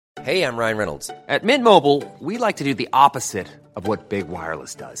Hey, I'm Ryan Reynolds. At Mint Mobile, we like to do the opposite of what Big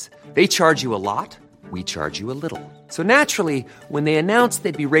Wireless does. They charge you a lot, we charge you a little. So naturally, when they announced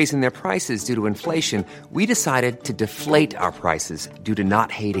they'd be raising their prices due to inflation, we decided to deflate our prices due to not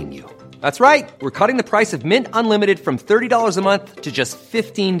hating you. That's right. We're cutting the price of Mint Unlimited from $30 a month to just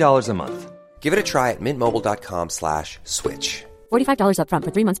 $15 a month. Give it a try at mintmobile.com/switch. $45 up front for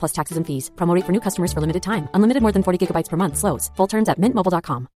 3 months plus taxes and fees. Promo rate for new customers for limited time. Unlimited more than 40 gigabytes per month. Slows full terms at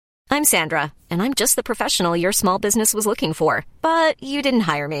mintmobile.com. I'm Sandra, and I'm just the professional your small business was looking for. But you didn't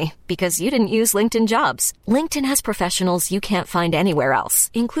hire me because you didn't use LinkedIn Jobs. LinkedIn has professionals you can't find anywhere else,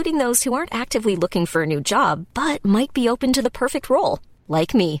 including those who aren't actively looking for a new job, but might be open to the perfect role,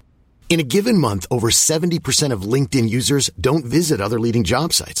 like me. In a given month, over 70% of LinkedIn users don't visit other leading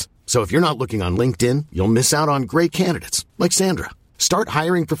job sites. So if you're not looking on LinkedIn, you'll miss out on great candidates like Sandra. Start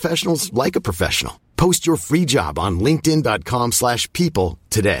hiring professionals like a professional. Post your free job on linkedin.com/people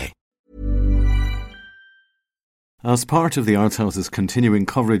today. As part of the Arts House's continuing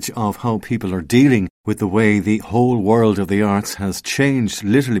coverage of how people are dealing with the way the whole world of the arts has changed,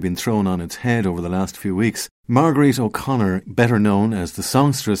 literally been thrown on its head over the last few weeks, Marguerite O'Connor, better known as the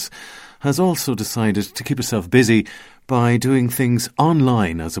songstress, has also decided to keep herself busy by doing things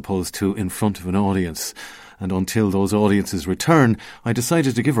online as opposed to in front of an audience. And until those audiences return, I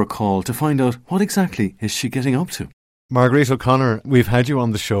decided to give her a call to find out what exactly is she getting up to. Marguerite O'Connor, we've had you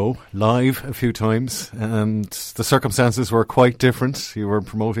on the show live a few times and the circumstances were quite different. You were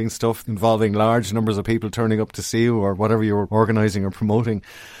promoting stuff involving large numbers of people turning up to see you or whatever you were organising or promoting,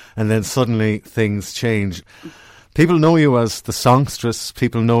 and then suddenly things change. People know you as the songstress.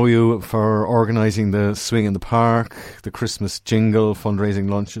 People know you for organising the Swing in the Park, the Christmas jingle, fundraising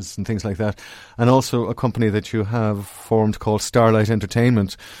lunches and things like that, and also a company that you have formed called Starlight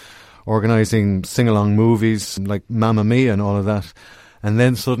Entertainment, organising sing-along movies like Mamma Mia and all of that. And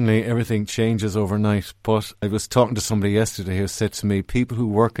then suddenly everything changes overnight. But I was talking to somebody yesterday who said to me, people who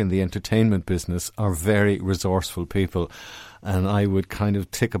work in the entertainment business are very resourceful people. And I would kind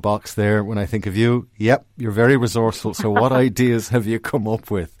of tick a box there when I think of you. Yep, you're very resourceful. So what ideas have you come up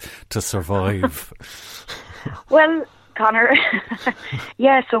with to survive? Well, Connor,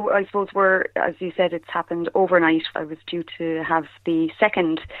 yeah, so I suppose as you said, it's happened overnight. I was due to have the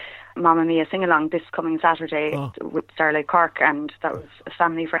second Mamma Mia sing-along this coming Saturday with Starlight Cork, and that was a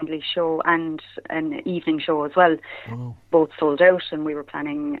family-friendly show and an evening show as well. Both sold out, and we were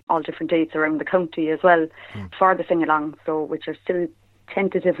planning all different dates around the county as well for the sing-along, so which are still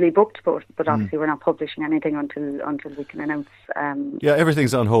tentatively booked, but obviously we're not publishing anything until we can announce. Yeah,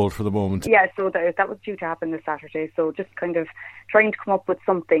 everything's on hold for the moment. Yeah, so that was due to happen this Saturday. So just kind of trying to come up with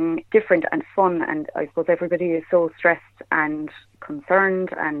something different and fun. And I suppose everybody is so stressed and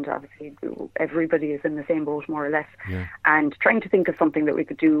concerned, and obviously everybody is in the same boat more or less. Yeah. And trying to think of something that we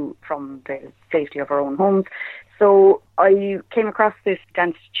could do from the safety of our own homes. So I came across this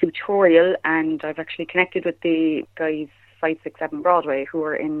dance tutorial, and I've actually connected with the guys 567 Broadway who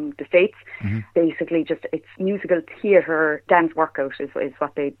are in the States. Basically it's musical theatre dance workout is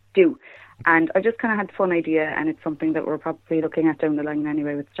what they do. And I just kind of had a fun idea, and it's something that we're probably looking at down the line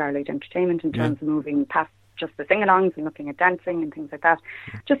anyway with Starlight Entertainment in terms of moving past just the sing-alongs and looking at dancing and things like that.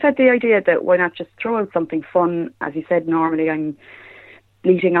 Just had the idea that why not just throw out something fun. As you said, normally I'm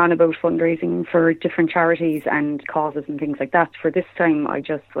bleating on about fundraising for different charities and causes and things like that. For this time, I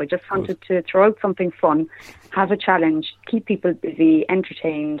just wanted to throw out something fun, have a challenge, keep people busy,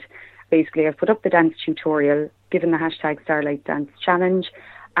 entertained. Basically, I've put up the dance tutorial, given the hashtag Starlight Dance Challenge,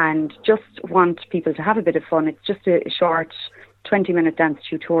 and just want people to have a bit of fun. It's just a short 20-minute dance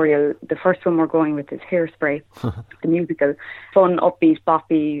tutorial. The first one we're going with is Hairspray, the musical. Fun, upbeat,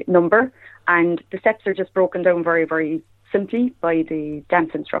 boppy number. And the steps are just broken down very, very simply by the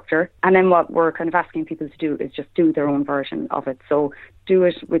dance instructor. And then what we're kind of asking people to do is just do their own version of it. So do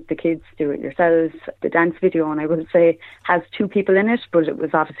it with the kids, do it yourselves. The dance video, and I would say, has 2 people in it, but it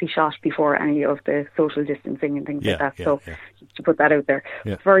was obviously shot before any of the social distancing and things like that. Just to put that out there.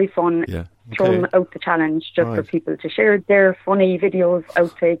 It's very fun. Thrown out the challenge just for people to share their funny videos,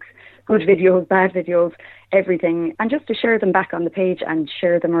 outtakes, good videos, bad videos, everything, and just to share them back on the page and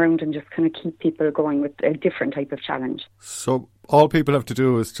share them around and just kind of keep people going with a different type of challenge. So all people have to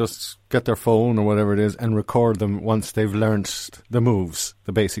do is just get their phone or whatever it is and record them once they've learnt the moves,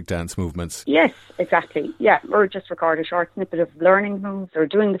 the basic dance movements. Yes, exactly. Yeah, or just record a short snippet of learning moves or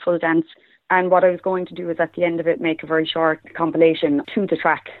doing the full dance. And what I was going to do is at the end of it make a very short compilation to the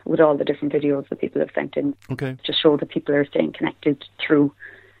track with all the different videos that people have sent in. Okay. Just show that people are staying connected through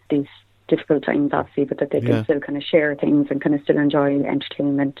these difficult times, obviously, but that they can still kind of share things and kind of still enjoy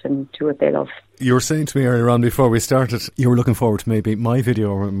entertainment and do what they love. You were saying to me earlier on before we started, you were looking forward to maybe my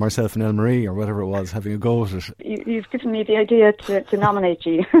video or myself and Elle-Marie or whatever it was, having a go at it. You've given me the idea to nominate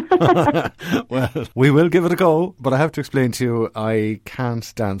you. Well, we will give it a go, but I have to explain to you, I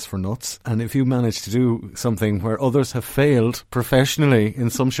can't dance for nuts. And if you manage to do something where others have failed professionally in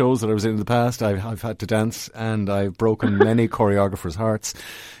some shows that I was in the past, I've had to dance and I've broken many choreographers' hearts.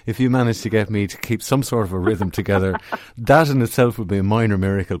 If you manage to get me to keep some sort of a rhythm together, that in itself would be a minor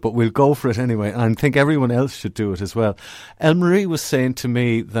miracle, but we'll go for it anyway. And I think everyone else should do it as well. Elle-Marie was saying to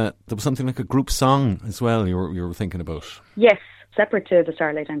me that there was something like a group song as well you were thinking about. Yes, separate to the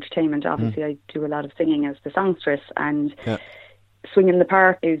Starlight Entertainment. Obviously, I do a lot of singing as the songstress, and Swing in the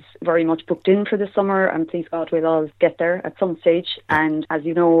Park is very much booked in for the summer, and please God we'll all get there at some stage. And as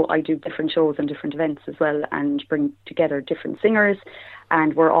you know, I do different shows and different events as well and bring together different singers,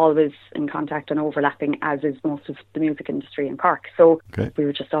 and we're always in contact and overlapping, as is most of the music industry in Cork. So we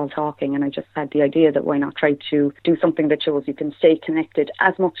were just all talking, and I just had the idea that why not try to do something that shows you can stay connected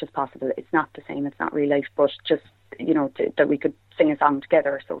as much as possible. It's not the same, it's not real life, but just, you know, that we could sing a song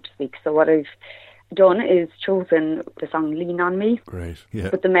together, so to speak. So what I've done is chosen the song Lean On Me. Great, yeah.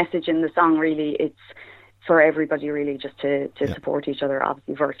 But the message in the song, really, it's for everybody, really, just to support each other,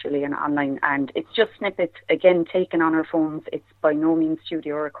 obviously virtually and online. And it's just snippets, again, taken on our phones. It's by no means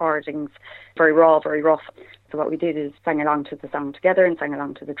studio recordings, very raw, very rough. So what we did is sang along to the song together and sang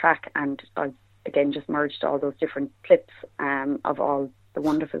along to the track. And I, again, just merged all those different clips of all the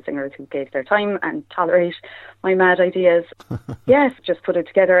wonderful singers who gave their time and tolerate my mad ideas. Yes, just put it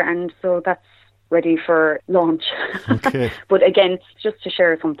together. And so that's ready for launch. Okay. But again, just to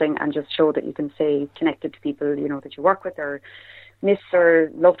share something and just show that you can stay connected to people, you know, that you work with or miss,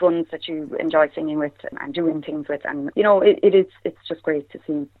 or loved ones that you enjoy singing with and doing things with. And, you know, it's just great to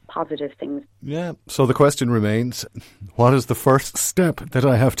see positive things. Yeah. So the question remains, what is the first step that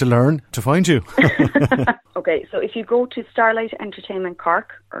I have to learn to find you? Okay, so if you go to Starlight Entertainment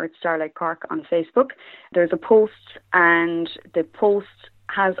Cork, or it's Starlight Cork on Facebook, there's a post, and the post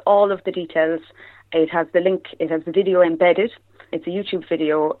has all of the details. It has the link, it has the video embedded. It's a YouTube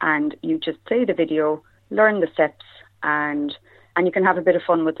video, and you just play the video, learn the steps, and you can have a bit of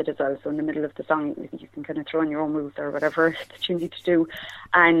fun with it as well. So in the middle of the song, you can kind of throw in your own moves or whatever that you need to do,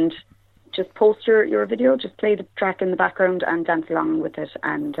 and just post your video, just play the track in the background and dance along with it.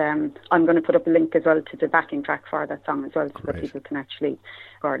 And I'm going to put up a link as well to the backing track for that song as well, so that people can actually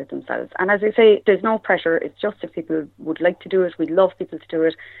record it themselves. And as I say, there's no pressure. It's just if people would like to do it, we'd love people to do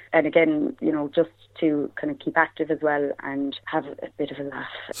it. And again, you know, just to kind of keep active as well and have a bit of a laugh.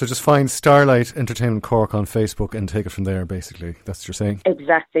 So just find Starlight Entertainment Cork on Facebook and take it from there, basically. That's what you're saying?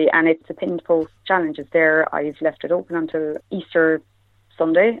 Exactly. And it's a pinned post challenge is there. I've left it open until Easter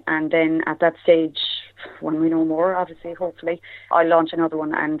Sunday, and then at that stage, when we know more, obviously, hopefully, I'll launch another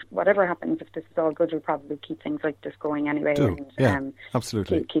one. And whatever happens, if this is all good, we'll probably keep things like this going anyway.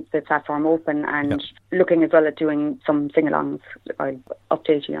 Absolutely. Keep the platform open, and looking as well at doing some sing-alongs. I'll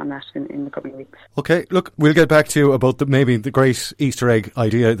update you on that in the coming weeks. Okay, look, we'll get back to you about maybe the great Easter egg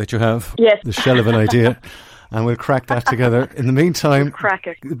idea that you have. Yes. The shell of an idea. And we'll crack that together. In the meantime,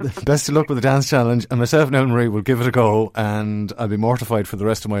 best of luck with the dance challenge. And myself and Elle-Marie will give it a go, and I'll be mortified for the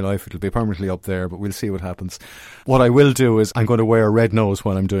rest of my life. It'll be permanently up there, but we'll see what happens. What I will do is I'm going to wear a red nose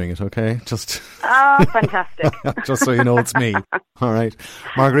while I'm doing it, okay? Fantastic. Just so you know it's me. All right.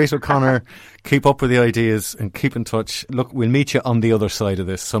 Marguerite O'Connor, keep up with the ideas and keep in touch. Look, we'll meet you on the other side of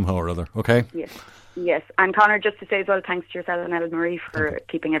this somehow or other, okay? Yes, and Conor, just to say as well, thanks to yourself and Elle-Marie for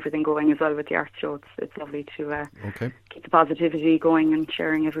keeping everything going as well with the arts show. It's lovely to keep the positivity going and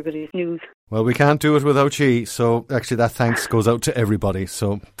sharing everybody's news. Well, we can't do it without you, so actually that thanks goes out to everybody.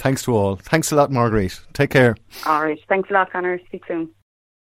 So thanks to all. Thanks a lot, Marguerite. Take care. All right, thanks a lot, Conor. Speak soon.